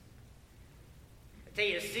I tell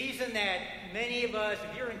you, a season that many of us,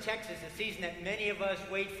 if you're in Texas, a season that many of us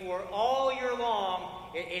wait for all year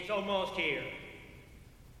long, it's almost here.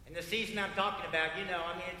 And the season I'm talking about,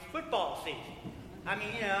 it's football season.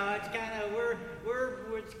 It's kind of,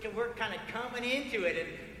 we're kind of coming into it.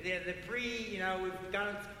 And we've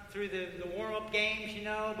gone through the warm-up games,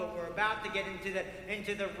 but we're about to get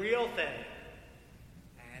into the real thing.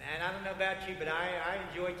 And I don't know about you, but I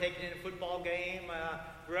enjoy taking in a football game.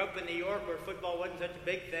 Grew up in New York where football wasn't such a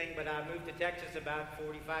big thing, but I moved to Texas about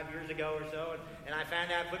 45 years ago or so, and I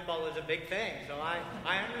found out football is a big thing. So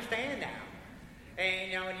I understand now.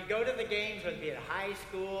 And, when you go to the games, whether it be at high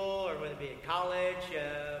school or whether it be at college,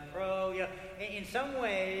 pro, in some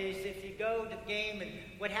ways, if you go to the game and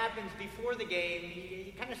what happens before the game,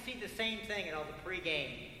 you kind of see the same thing in all the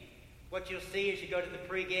pregame. What you'll see as you go to the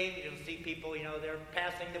pregame, you'll see people, they're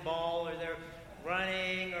passing the ball or they're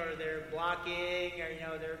running or they're blocking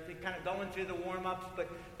or, they're kind of going through the warm-ups. But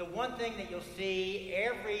the one thing that you'll see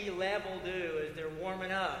every level do as they're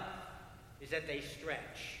warming up is that they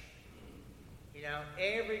stretch.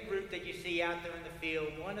 Every group that you see out there in the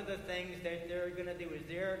field, one of the things that they're going to do is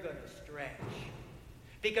they're going to stretch.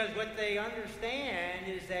 Because what they understand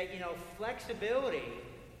is that, flexibility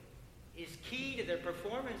is key to their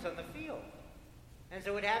performance on the field. And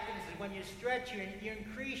so what happens is when you stretch, you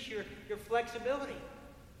increase your flexibility.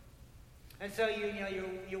 And so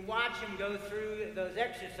you watch them go through those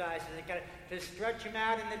exercises and kind of to stretch them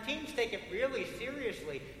out, and the teams take it really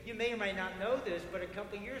seriously. You may or may not know this, but a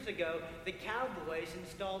couple of years ago, the Cowboys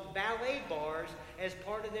installed ballet bars as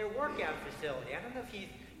part of their workout facility. I don't know if you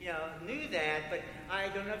knew that, but I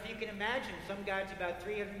don't know if you can imagine some guy's about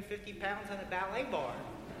 350 pounds on a ballet bar.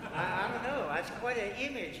 I don't know. That's quite an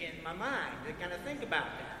image in my mind to kind of think about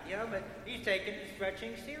that, but he's taking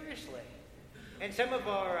stretching seriously. And some of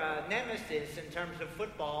our nemesis in terms of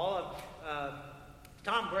football,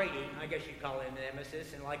 Tom Brady, I guess you'd call him a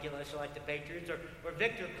nemesis, and like the Patriots, or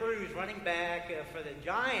Victor Cruz, running back for the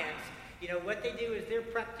Giants, what they do is they're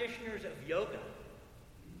practitioners of yoga.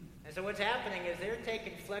 And so what's happening is they're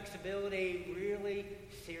taking flexibility really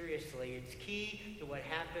seriously. It's key to what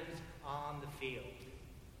happens on the field.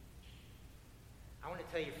 I want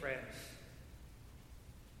to tell you, friends,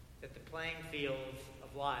 that the playing fields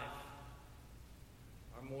of life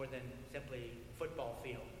are more than simply a football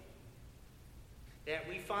field. That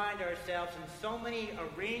we find ourselves in so many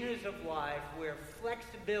arenas of life where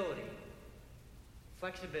flexibility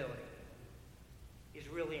is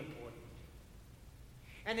really important.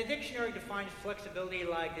 And the dictionary defines flexibility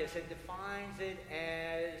like this. It defines it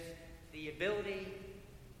as the ability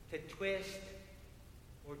to twist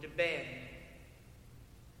or to bend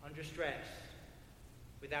under stress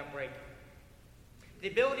without breaking. The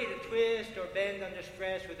ability to twist or bend under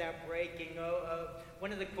stress without breaking.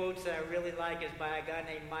 One of the quotes that I really like is by a guy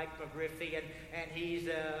named Mike McGriffey, and he's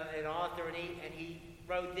an author, and he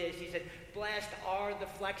wrote this. He said, "Blessed are the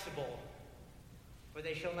flexible, for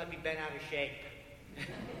they shall not be bent out of shape."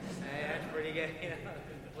 That's pretty good.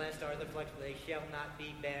 Blessed are the flexible, they shall not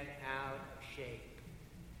be bent out of shape.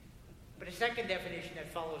 But a second definition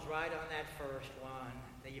that follows right on that first one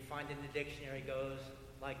that you find in the dictionary goes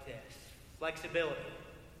like this. Flexibility,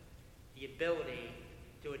 the ability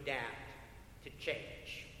to adapt, to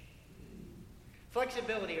change.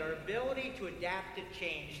 Flexibility, our ability to adapt to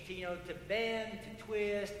change, to bend, to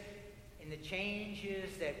twist, in the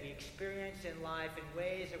changes that we experience in life in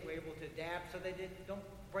ways that we're able to adapt so that they don't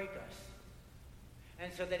break us.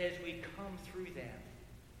 And so that as we come through them,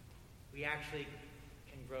 we actually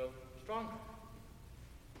can grow stronger.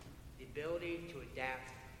 The ability to adapt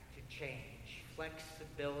to change.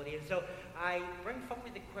 Flexibility. And so I bring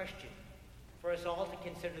forward the question for us all to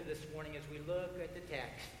consider this morning as we look at the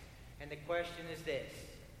text. And the question is this: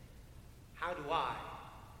 how do I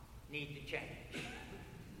need to change?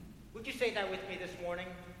 Would you say that with me this morning?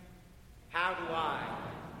 How do I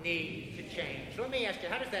need to change? So let me ask you,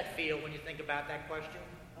 how does that feel when you think about that question?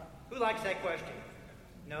 Who likes that question?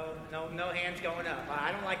 No hands going up.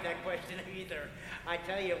 I don't like that question either. I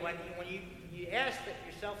tell you, when you ask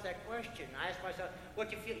yourself that question, I ask myself,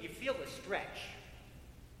 what you feel? You feel the stretch.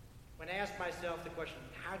 When I ask myself the question,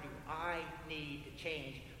 how do I need to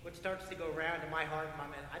change? What starts to go around in my heart and my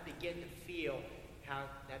mind, I begin to feel how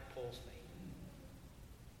that pulls me.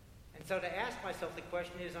 And so to ask myself the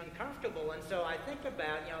question is uncomfortable. And so I think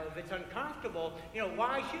about, if it's uncomfortable,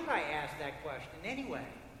 why should I ask that question anyway?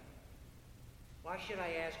 Why should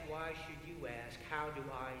I ask? Why should you ask? How do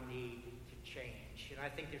I need to change? And I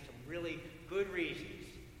think there's some really good reasons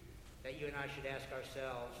that you and I should ask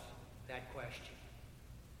ourselves that question.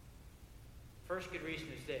 First good reason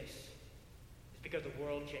is this. It's because the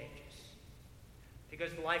world changes.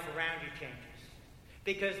 Because the life around you changes.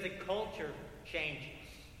 Because the culture changes.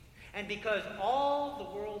 And because all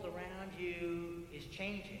the world around you is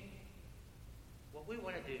changing. What we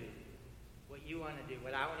want to do, what you want to do,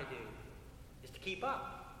 what I want to do, is to keep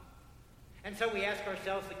up. And so we ask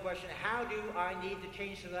ourselves the question, how do I need to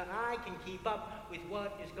change so that I can keep up with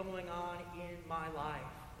what is going on in my life?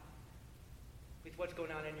 With what's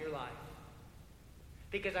going on in your life?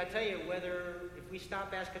 Because I tell you, if we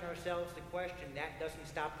stop asking ourselves the question, that doesn't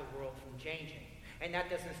stop the world from changing. And that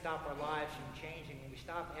doesn't stop our lives from changing. When we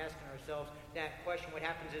stop asking ourselves that question, what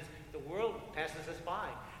happens is the world passes us by.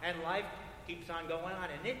 And life keeps on going on,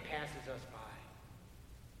 and it passes us by.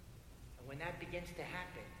 And when that begins to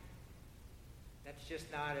happen, that's just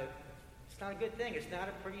it's not a good thing. It's not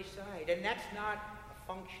a pretty sight. And that's not a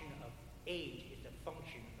function of age. It's a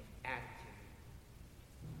function of attitude.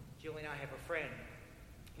 Julie and I have a friend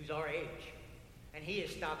who's our age. And he has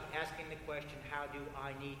stopped asking the question, how do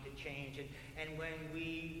I need to change? And when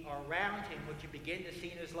we are around him, what you begin to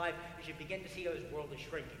see in his life is you begin to see how his world is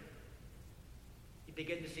shrinking. You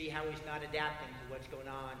begin to see how he's not adapting to what's going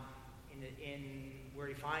on in where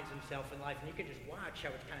he finds himself in life. And you can just watch how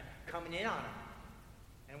it's kind of coming in on him.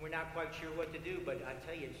 And we're not quite sure what to do, but I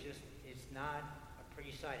tell you, it's not a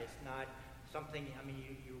pretty sight. It's not something,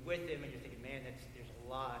 you're with him and you're thinking, man, there's a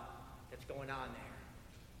lot that's going on there.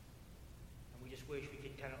 We just wish we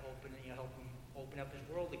could kind of help him open up his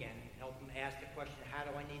world again, help him ask the question, how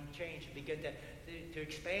do I need to change, and begin to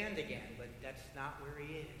expand again, but that's not where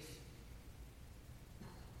he is.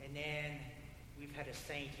 And then we've had a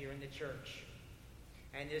saint here in the church,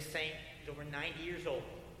 and this saint is over 90 years old,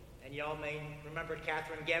 and y'all may remember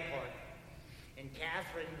Catherine Gebhardt. And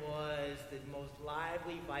Catherine was the most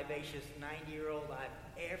lively, vivacious 90-year-old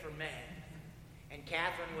I've ever met. And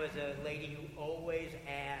Catherine was a lady who always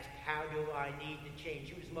asked, how do I need to change?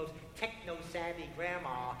 She was the most techno-savvy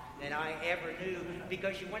grandma that I ever knew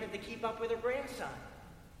because she wanted to keep up with her grandson.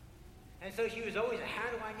 And so she was always, how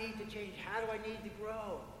do I need to change? How do I need to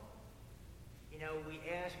grow? We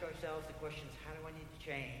ask ourselves the questions, how do I need to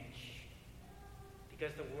change?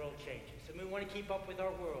 Because the world changes. And we want to keep up with our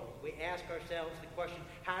world. We ask ourselves the question,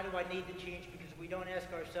 how do I need to change? Because if we don't ask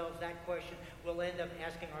ourselves that question, we'll end up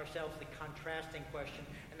asking ourselves the contrasting question.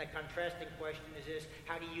 And the contrasting question is this,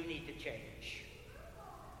 how do you need to change?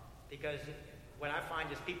 Because what I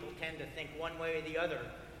find is people tend to think one way or the other.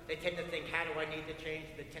 They tend to think, how do I need to change?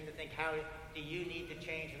 They tend to think, how do you need to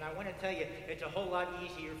change? And I want to tell you, it's a whole lot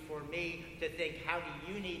easier for me to think, how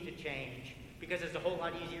do you need to change? Because it's a whole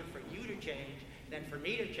lot easier for you to change than for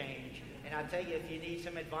me to change. And I'll tell you, if you need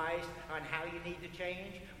some advice on how you need to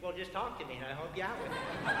change, well, just talk to me and I'll help you out with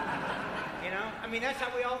it. That's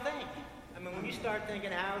how we all think. When you start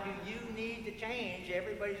thinking, how do you need to change,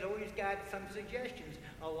 everybody's always got some suggestions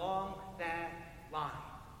along that line.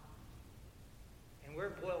 And where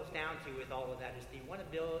it boils down to with all of that is, do you want to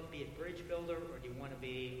be a bridge builder or do you want to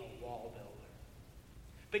be a wall builder?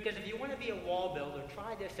 Because if you want to be a wall builder,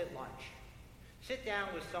 try this at lunch. Sit down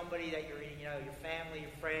with somebody that you're, your family, your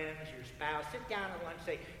friends, your spouse. Sit down at lunch and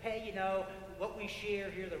say, hey, what we share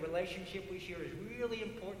here, the relationship we share is really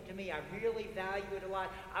important to me. I really value it a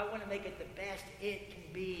lot. I want to make it the best it can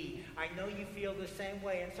be. I know you feel the same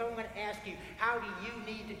way. And so I'm going to ask you, how do you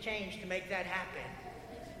need to change to make that happen?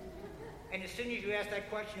 And as soon as you ask that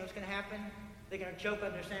question, what's going to happen? They're going to choke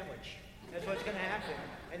on their sandwich. That's what's going to happen.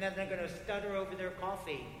 And then they're going to stutter over their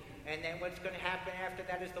coffee. And then what's going to happen after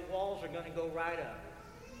that is the walls are going to go right up.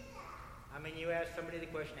 You ask somebody the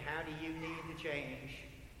question, how do you need to change?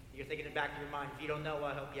 You're thinking in the back of your mind, if you don't know,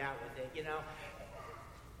 I'll help you out with it.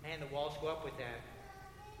 Man, the walls go up with that.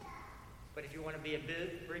 But if you want to be a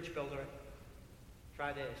bridge builder,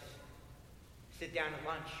 try this. Sit down at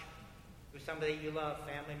lunch with somebody you love,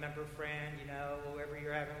 family member, friend, whoever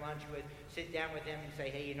you're having lunch with. Sit down with them and say,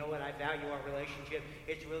 hey, you know what? I value our relationship.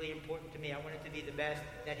 It's really important to me. I want it to be the best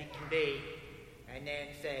that it can be. And then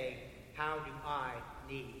say, how do I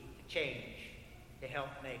need to change to help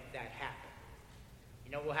make that happen?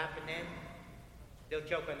 You know what will happen then? They'll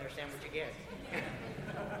choke on their sandwich again.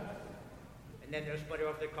 And then they'll sputter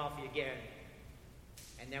over their coffee again.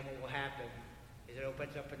 And then what will happen is it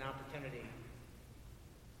opens up an opportunity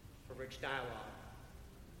for rich dialogue.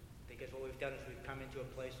 Because what we've done is we've come into a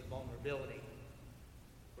place of vulnerability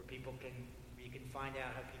where you can find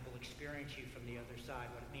out how people experience you from the other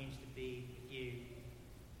side, what it means to be with you.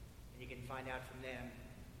 And you can find out from them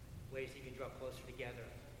ways that you can draw closer together.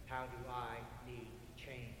 How do I need to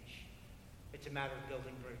change? It's a matter of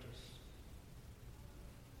building bridges.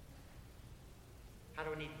 How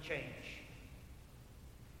do I need to change?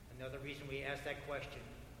 Another reason we ask that question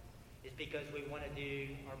is because we want to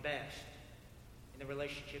do our best in the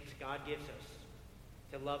relationships God gives us,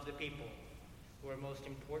 to love the people who are most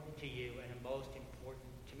important to you and are most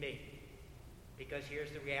important to me. Because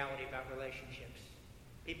here's the reality about relationships.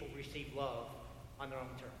 People receive love on their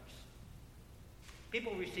own terms.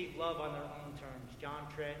 People receive love on their own terms. John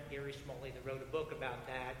Trent, Gary Smalley, they wrote a book about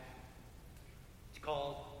that. It's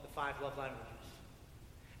called The 5 Love Languages.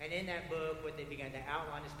 And in that book, what they began to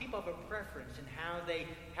outline is people have a preference in how they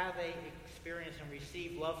experience and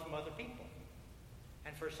receive love from other people.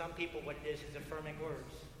 And for some people, what it is affirming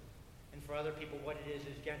words. And for other people, what it is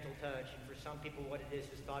gentle touch. And for some people, what it is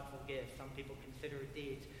thoughtful gifts. Some people consider it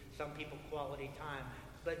deeds. Some people quality time.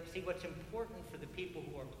 But see, what's important for the people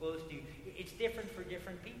who are close to you, it's different for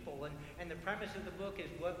different people. And the premise of the book is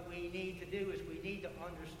what we need to do is we need to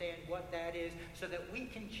understand what that is so that we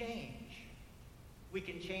can change. We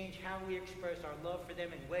can change how we express our love for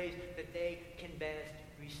them in ways that they can best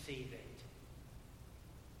receive it.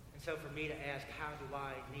 And so for me to ask, how do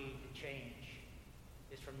I need to change,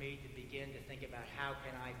 is for me to begin to think about how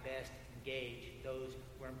can I best engage those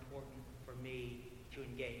who are important for me to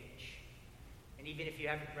engage. And even if you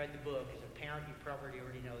haven't read the book, as a parent, you probably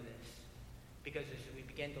already know this. Because as we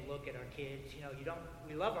begin to look at our kids,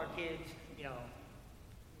 we love our kids,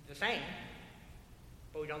 the same,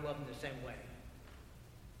 but we don't love them the same way.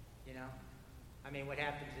 What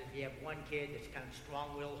happens is you have one kid that's kind of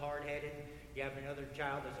strong-willed, hard-headed. You have another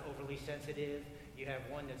child that's overly sensitive. You have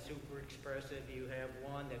one that's super expressive. You have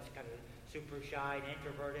one that's kind of super shy and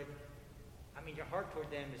introverted. Your heart toward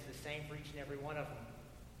them is the same for each and every one of them.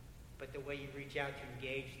 But the way you reach out to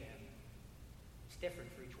engage them, it's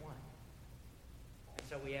different for each one. And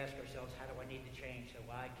so we ask ourselves, how do I need to change so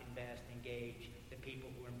I can best engage the people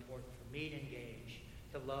who are important for me to engage,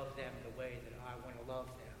 to love them the way that I want to love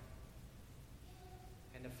them?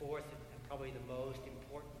 And the fourth, and probably the most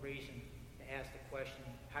important reason to ask the question,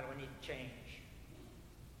 how do I need to change?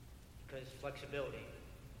 Because flexibility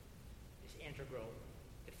is integral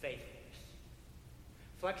to faithfulness.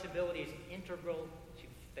 Flexibility is integral to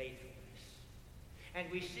faithfulness.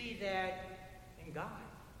 And we see that in God.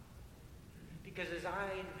 Because as I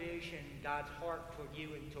envision God's heart toward you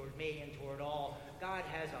and toward me and toward all, God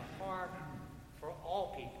has a heart for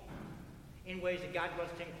all people in ways that God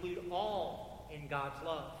wants to include all in God's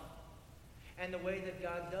love. And the way that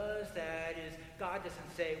God does that is God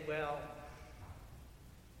doesn't say, well,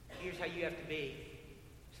 here's how you have to be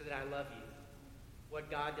so that I love you. What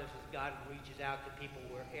God does is God reaches out to people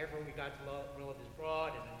wherever God's love is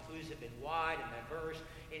broad and inclusive and wide and diverse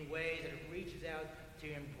in ways that it reaches out to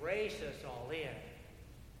embrace us all in.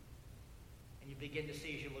 And you begin to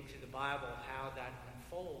see as you look through the Bible how that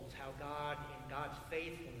unfolds, how God, in God's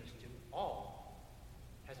faithfulness to all,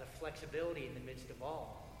 has a flexibility in the midst of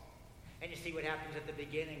all. And you see what happens at the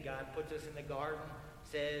beginning. God puts us in the garden,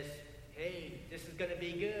 says, hey, this is going to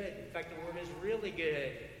be good. In fact, the word is really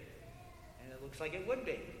good. And it looks like it would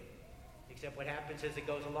be. Except what happens as it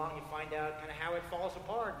goes along, you find out kind of how it falls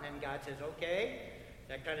apart. And then God says, okay,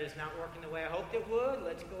 that kind of is not working the way I hoped it would.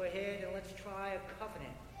 Let's go ahead and let's try a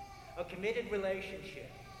covenant, a committed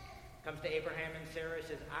relationship. Comes to Abraham and Sarah,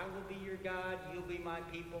 says, I will be your God, you'll be my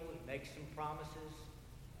people. He makes some promises.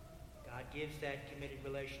 God gives that committed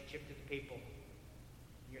relationship to the people.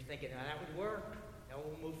 And you're thinking, that would work. That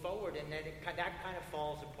will move forward. And then that kind of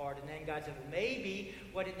falls apart. And then God said, well, maybe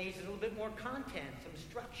what it needs is a little bit more content, some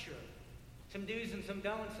structure, some do's and some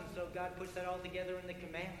don'ts. And so God puts that all together in the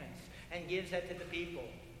commandments and gives that to the people.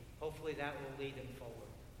 Hopefully that will lead them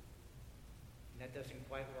forward. And that doesn't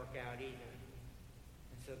quite work out either.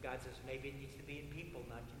 And so God says, maybe it needs to be in people,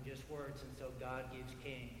 not in just words. And so God gives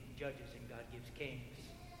judges, and God gives kings.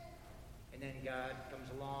 And then God comes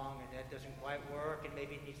along, and that doesn't quite work, and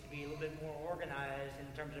maybe it needs to be a little bit more organized in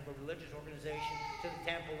terms of a religious organization to the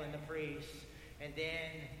temple and the priests. And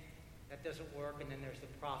then that doesn't work, and then there's the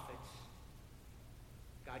prophets.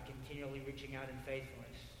 God continually reaching out in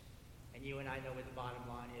faithfulness. And you and I know where the bottom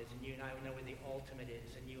line is, and you and I know where the ultimate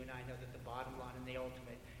is, and you and I know that the bottom line and the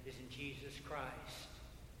ultimate is in Jesus Christ.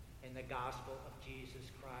 In the gospel of Jesus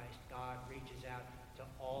Christ, God reaches out to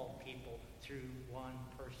all people through one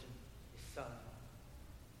person, Son,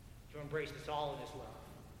 to embrace us all in his love.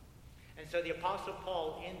 And so the Apostle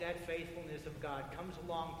Paul, in that faithfulness of God, comes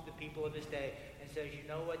along to the people of his day and says, you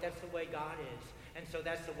know what, that's the way God is. And so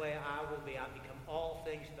that's the way I will be. I become all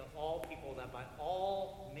things to all people, that by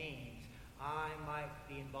all means I might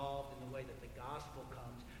be involved in the way that the gospel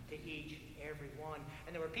comes to each and every one.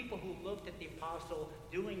 And there were people who looked at the apostle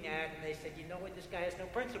doing that, and they said, you know what, this guy has no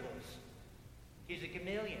principles. He's a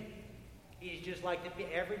chameleon. He's just like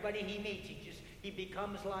everybody he meets. He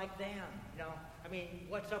becomes like them.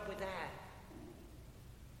 What's up with that?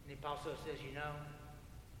 And apostle says,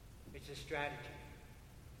 it's a strategy.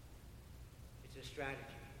 It's a strategy.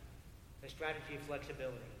 A strategy of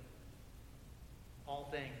flexibility. All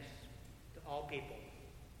things, to all people.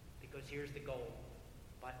 Because here's the goal.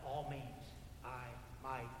 By all means, I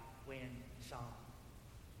might win some.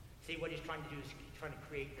 See, what he's trying to do is he's trying to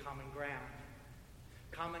create common ground.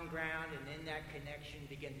 Common ground, and in that connection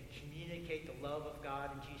begin to communicate the love of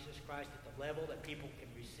God and Jesus Christ at the level that people can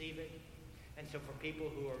receive it. And so for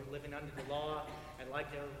people who are living under the law and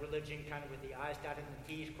like their religion kind of with the I's dotted and the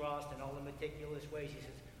T's crossed in all the meticulous ways, he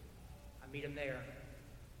says, I meet them there.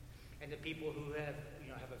 And the people who have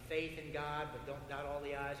a faith in God but don't dot all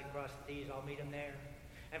the I's and cross the T's, I'll meet them there.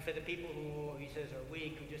 And for the people who, he says, are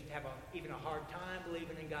weak, who just have even a hard time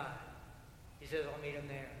believing in God, he says, I'll meet them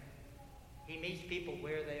there. He meets people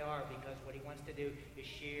where they are because what he wants to do is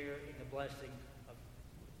share in the blessing of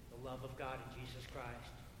the love of God and Jesus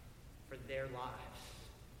Christ for their lives.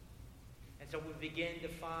 And so we begin to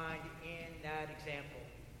find in that example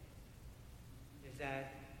is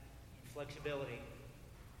that flexibility.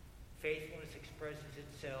 Faithfulness expresses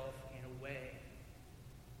itself in a way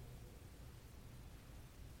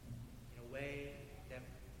that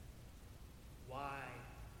why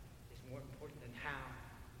is more important than how.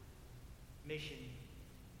 Mission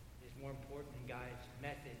is more important than God's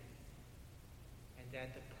method, and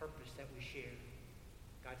that the purpose that we share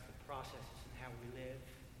guides the processes and how we live.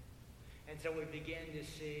 And so we begin to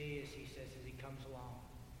see, as he says, as he comes along,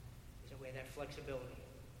 is a way that flexibility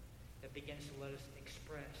that begins to let us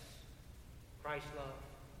express Christ's love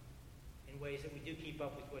in ways that we do keep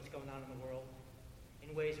up with what's going on in the world, in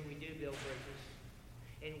ways that we do build bridges,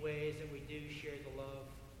 in ways that we do share the love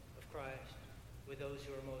of Christ with those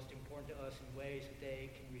who are most important to us in ways that they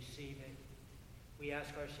can receive it. We ask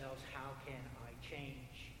ourselves, how can I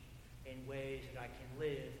change in ways that I can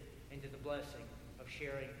live into the blessing of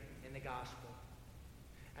sharing in the gospel?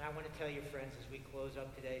 And I want to tell you, friends, as we close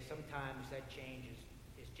up today, sometimes that change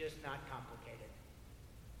is just not complicated.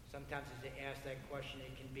 Sometimes as they ask that question,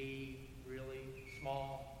 it can be really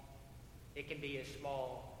small. It can be as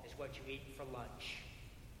small as what you eat for lunch.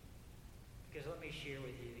 Because let me share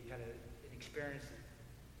with you the kind of an experience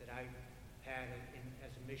that I had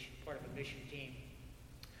as a mission, part of a mission team.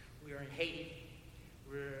 We were in Haiti.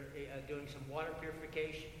 We were doing some water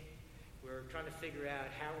purification. We were trying to figure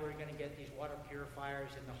out how we were going to get these water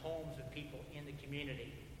purifiers in the homes of people in the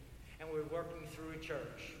community. And we were working through a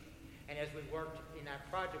church. And as we worked in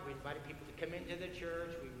that project, we invited people to come into the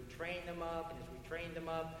church. We would train them up. And as we trained them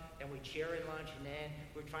up, then we'd share in lunch. And then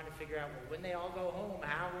we were trying to figure out, well, when they all go home,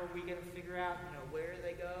 how are we going to figure out, where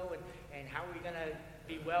they go and how are we going to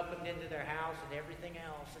be welcomed into their house and everything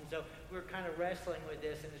else. And so we were kind of wrestling with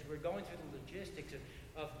this. And as we were going through the logistics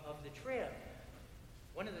of the trip,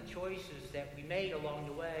 one of the choices that we made along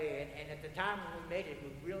the way, and at the time when we made it,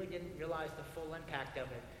 we really didn't realize the full impact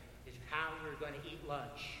of it, is how we were going to eat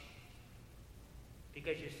lunch.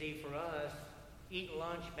 Because you see, for us, eating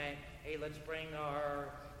lunch meant, hey, let's bring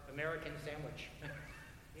our American sandwich.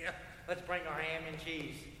 Let's bring our ham and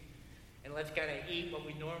cheese. And let's kind of eat what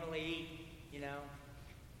we normally eat,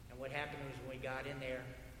 And what happened was when we got in there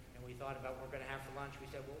and we thought about what we're going to have for lunch, we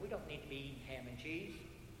said, well, we don't need to be eating ham and cheese.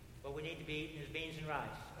 What we need to be eating is beans and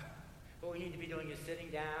rice. What we need to be doing is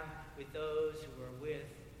sitting down with those who are with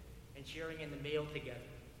and sharing in the meal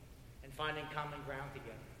together and finding common ground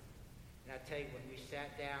together. And I tell you, when we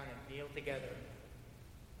sat down and meal together,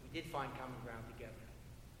 we did find common ground together.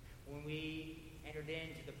 When we entered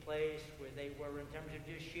into the place where they were in terms of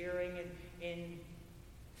just sharing in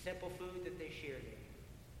simple food that they shared in.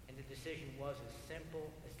 And the decision was as simple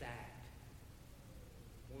as that.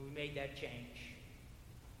 When we made that change,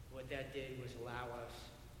 what that did was allow us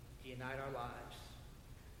to unite our lives.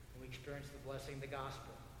 And we experienced the blessing of the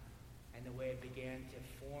gospel and the way it began to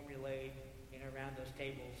formulate in around those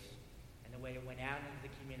tables and the way it went out into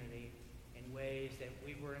the community in ways that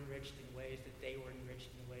we were enriched, in ways that they were enriched,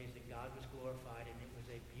 in ways that God was glorified, and it was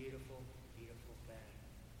a beautiful, beautiful thing.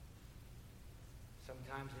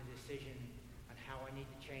 Sometimes the decision on how I need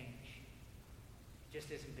to change just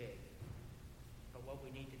isn't big. But what we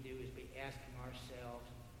need to do is be asking ourselves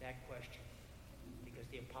that question. Because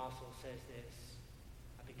the apostle says this,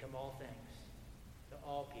 I become all things to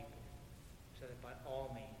all people, so that by all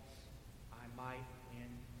means I might win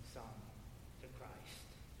some to Christ.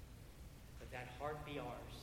 But that heart be ours